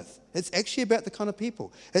we're with. It's actually about the kind of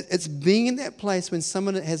people. It's being in that place when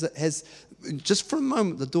someone has just for a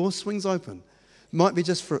moment, the door swings open. Might be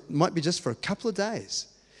just for a couple of days.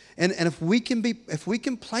 And if we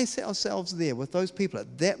can place ourselves there with those people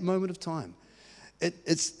at that moment of time,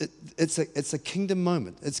 it's a kingdom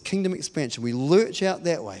moment. It's kingdom expansion. We lurch out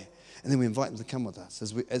that way, and then we invite them to come with us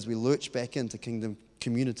as we lurch back into kingdom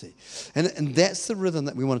community. And that's the rhythm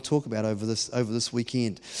that we want to talk about over this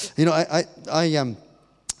weekend. There's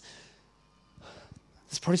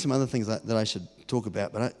probably some other things that I should talk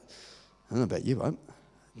about, but I don't know about you.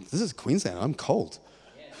 This is Queensland. I'm cold.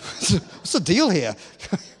 What's the deal here?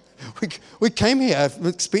 We came here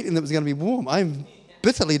expecting that it was going to be warm. I'm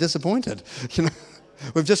bitterly disappointed.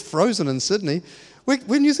 We've just frozen in Sydney.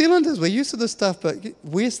 We're New Zealanders. We're used to this stuff, but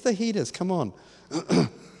where's the heaters? Come on.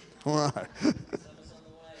 All right.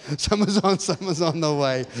 Summer's on the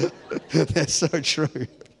way. That's so true.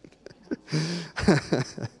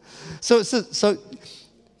 So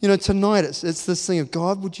tonight it's this thing of,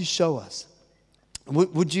 God, would you show us?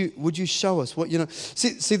 Would you show us what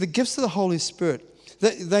See, the gifts of the Holy Spirit.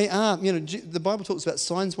 They are, the Bible talks about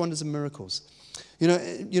signs, wonders, and miracles.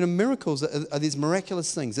 Miracles are these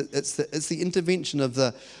miraculous things. It's the intervention of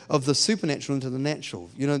the supernatural into the natural.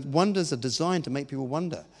 Wonders are designed to make people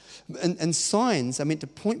wonder, and signs are meant to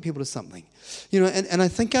point people to something. And I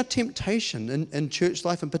think our temptation in church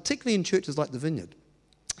life, and particularly in churches like the Vineyard,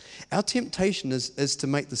 our temptation is to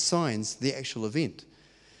make the signs the actual event.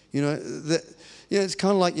 It's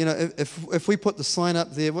kind of like, if we put the sign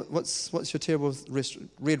up there, what's your terrible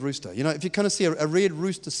red rooster? If you kind of see a red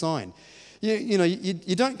rooster sign,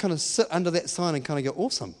 you don't kind of sit under that sign and kind of go,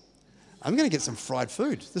 awesome, I'm going to get some fried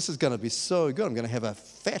food. This is going to be so good. I'm going to have a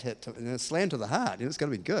fat hit, slam to the heart. It's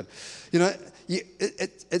going to be good.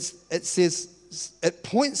 It says, it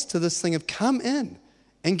points to this thing of come in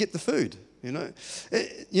and get the food. Again,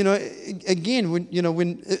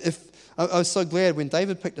 I was so glad when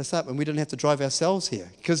David picked us up and we didn't have to drive ourselves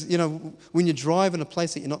here. Because, when you drive in a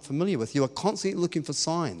place that you're not familiar with, you are constantly looking for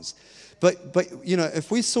signs. But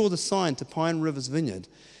if we saw the sign to Pine Rivers Vineyard,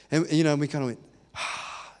 and, we kind of went,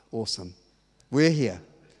 awesome, we're here.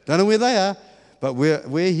 Don't know where they are, but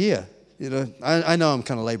we're here. I know I'm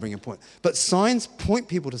kind of laboring a point. But signs point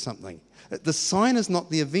people to something. The sign is not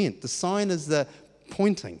the event. The sign is the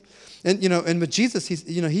pointing. And with Jesus,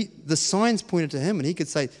 the signs pointed to him, and he could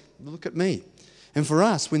say, look at me. And for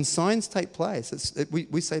us, when signs take place,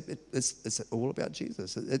 we say it's all about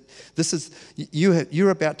Jesus. You're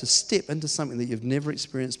about to step into something that you've never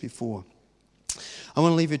experienced before. I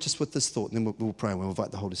want to leave you just with this thought, and then we'll pray and we'll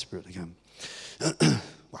invite the Holy Spirit to come.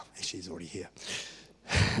 Well, actually, he's already here.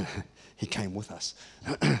 He came with us.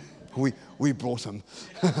 we brought him.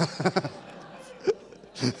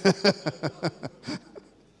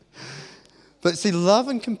 But see, love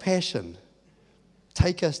and compassion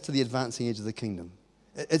take us to the advancing edge of the kingdom.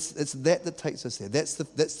 It's that takes us there. That's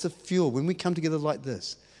the fuel. When we come together like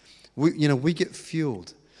this, we get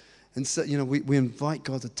fueled. And so, we invite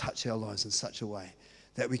God to touch our lives in such a way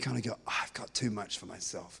that we kind of go, I've got too much for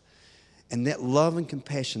myself. And that love and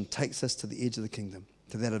compassion takes us to the edge of the kingdom,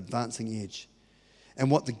 to that advancing edge. And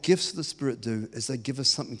what the gifts of the Spirit do is they give us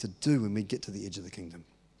something to do when we get to the edge of the kingdom.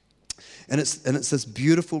 And it's this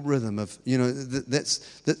beautiful rhythm of, it's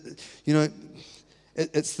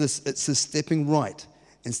this stepping right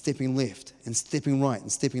and stepping left and stepping right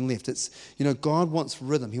and stepping left. It's, God wants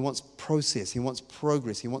rhythm. He wants process. He wants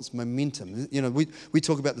progress. He wants momentum. We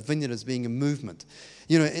talk about the vineyard as being a movement.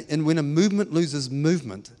 And when a movement loses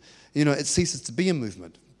movement, it ceases to be a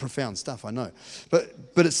movement. Profound stuff, I know. But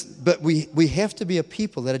we have to be a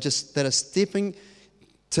people that are stepping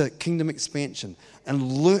to kingdom expansion and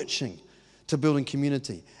lurching to building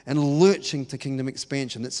community and lurching to kingdom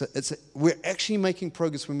expansion. We're actually making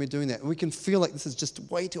progress when we're doing that. And we can feel like this is just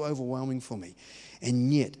way too overwhelming for me.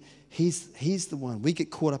 And yet, he's the one. We get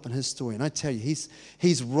caught up in his story. And I tell you,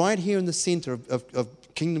 he's right here in the center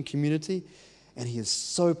of kingdom community. And he is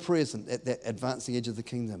so present at that advancing edge of the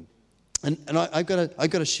kingdom. And I've got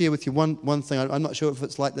to share with you one thing. I'm not sure if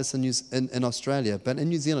it's like this in Australia, but in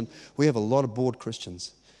New Zealand, we have a lot of bored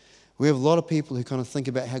Christians. We have a lot of people who kind of think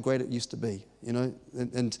about how great it used to be, and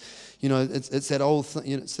it's that old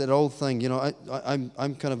thing. It's that old thing. I'm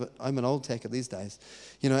an old tacker these days,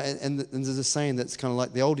 and there's a saying that's kind of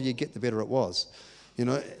like the older you get, the better it was,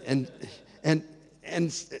 and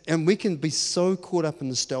we can be so caught up in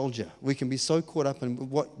nostalgia. We can be so caught up in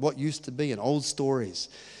what used to be and old stories.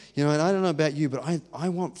 And I don't know about you, but I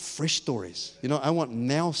want fresh stories. I want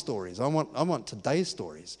now stories. I want today's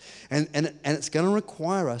stories. And it's going to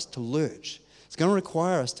require us to lurch. It's going to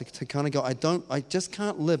require us to kind of go, I just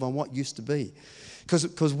can't live on what used to be.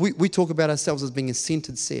 Because we talk about ourselves as being a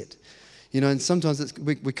centered set. And sometimes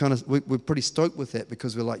we're pretty stoked with that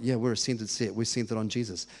because we're like, yeah, we're a centered set. We're centered on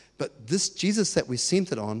Jesus. But this Jesus that we're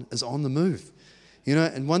centered on is on the move.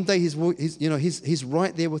 And one day he's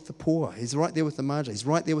right there with the poor. He's right there with the marginal. He's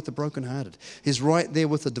right there with the brokenhearted. He's right there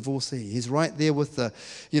with the divorcee. He's right there with the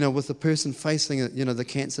person facing the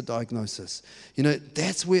cancer diagnosis.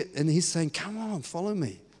 That's where, and he's saying, come on, follow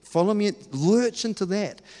me. Follow me, lurch into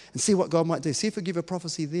that and see what God might do. See if he'll give a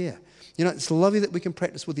prophecy there. It's lovely that we can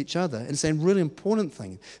practice with each other. And it's a really important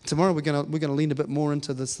thing. Tomorrow we're going to lean a bit more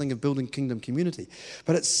into this thing of building kingdom community.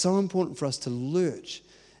 But it's so important for us to lurch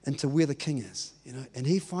into where the king is, and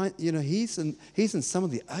he's in some of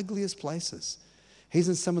the ugliest places. He's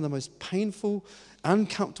in some of the most painful,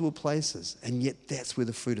 uncomfortable places, and yet that's where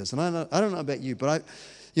the fruit is. And I don't know about you, but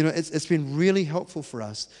it's been really helpful for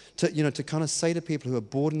us to kind of say to people who are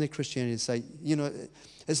bored in their Christianity, say,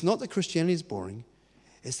 it's not that Christianity is boring.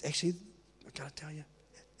 It's actually, I gotta tell you,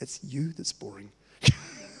 it's you that's boring.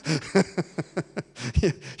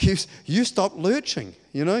 You stop lurching,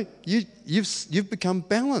 you've become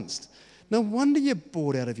balanced. No wonder you're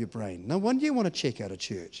bored out of your brain. No wonder you want to check out a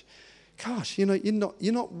church. Gosh, you're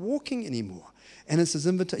not walking anymore. And it's this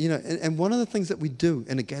invitation, and one of the things that we do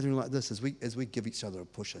in a gathering like this is we give each other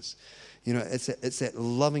pushes. It's that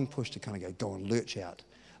loving push to kind of go and lurch out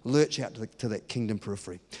to that kingdom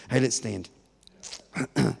periphery. Hey, let's stand.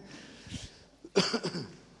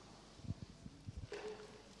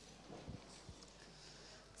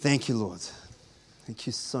 Thank you, Lord. Thank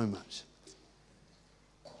you so much.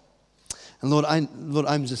 And Lord,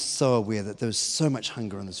 I'm just so aware that there's so much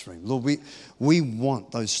hunger in this room. Lord, we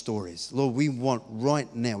want those stories. Lord, we want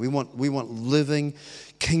right now. We want living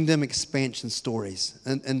kingdom expansion stories.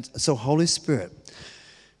 And so, Holy Spirit,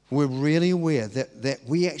 we're really aware that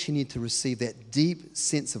we actually need to receive that deep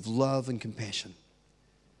sense of love and compassion.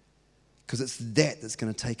 Because it's that's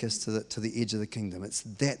going to take us to the edge of the kingdom. It's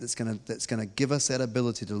that's going to give us that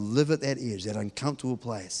ability to live at that edge, that uncomfortable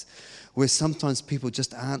place, where sometimes people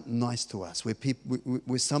just aren't nice to us, where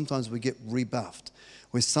sometimes we get rebuffed,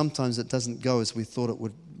 where sometimes it doesn't go as we thought it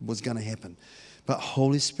was going to happen. But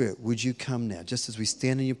Holy Spirit, would you come now, just as we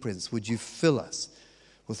stand in your presence, would you fill us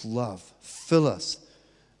with love, fill us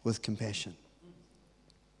with compassion.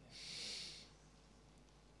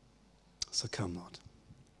 So come, Lord.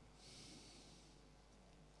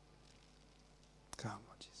 Come,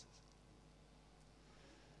 Lord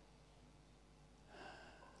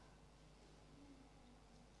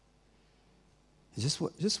Jesus.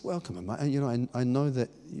 Just welcome him. I know that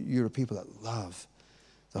you're a people that love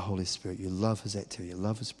the Holy Spirit. You love his activity. You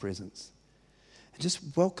love his presence. just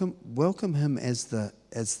welcome him as the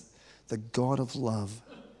God of love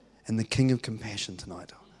and the King of compassion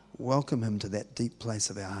tonight. Welcome him to that deep place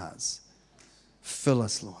of our hearts. Fill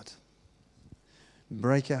us, Lord.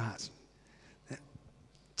 Break our hearts.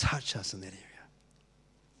 Touch us in that area.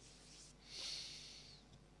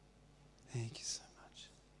 Thank you so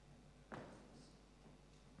much.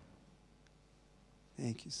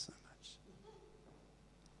 Thank you so much.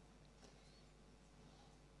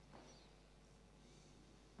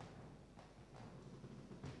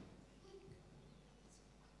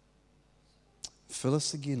 Fill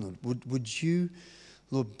us again, Lord. Would you,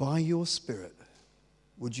 Lord, by your Spirit,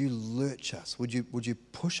 would you lurch us? Would you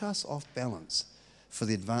push us off balance for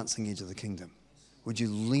the advancing edge of the kingdom? Would you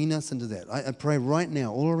lean us into that? I pray right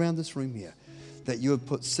now, all around this room here, that you would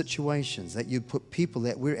put situations, that you'd put people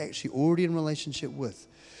that we're actually already in relationship with,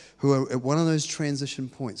 who are at one of those transition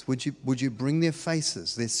points. Would you bring their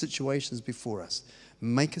faces, their situations before us?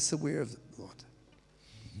 Make us aware of it, Lord.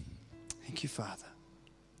 Thank you, Father.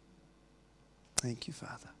 Thank you,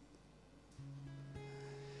 Father.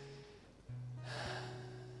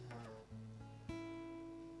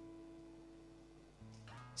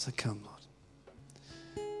 So come, Lord.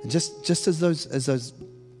 And just as those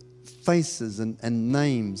faces and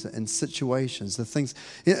names and situations, the things,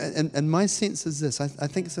 and my sense is this, I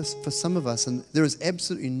think it's this for some of us, and there is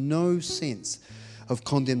absolutely no sense of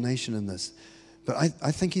condemnation in this, but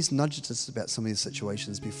I think he's nudged us about some of these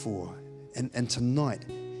situations before, and tonight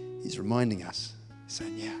he's reminding us,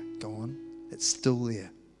 saying, yeah, go on, it's still there,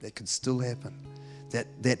 that could still happen,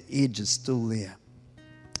 that edge is still there.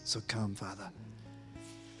 So come, Father.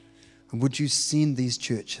 And would you send these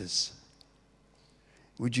churches?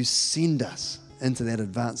 Would you send us into that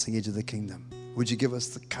advancing edge of the kingdom? Would you give us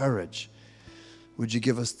the courage? Would you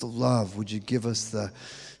give us the love? Would you give us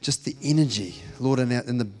just the energy, Lord,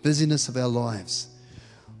 in the busyness of our lives?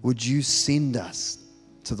 Would you send us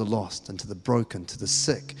to the lost and to the broken, to the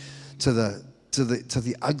sick, to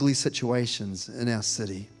the ugly situations in our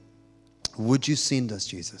city? Would you send us,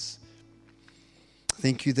 Jesus?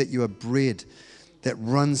 Thank you that you are bread that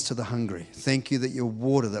runs to the hungry. Thank you that you're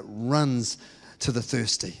water that runs to the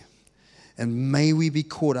thirsty. And may we be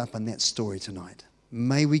caught up in that story tonight.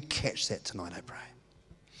 May we catch that tonight, I pray.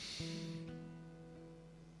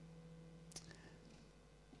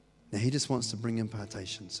 Now he just wants to bring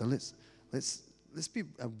impartation. So let's be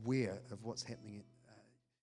aware of what's happening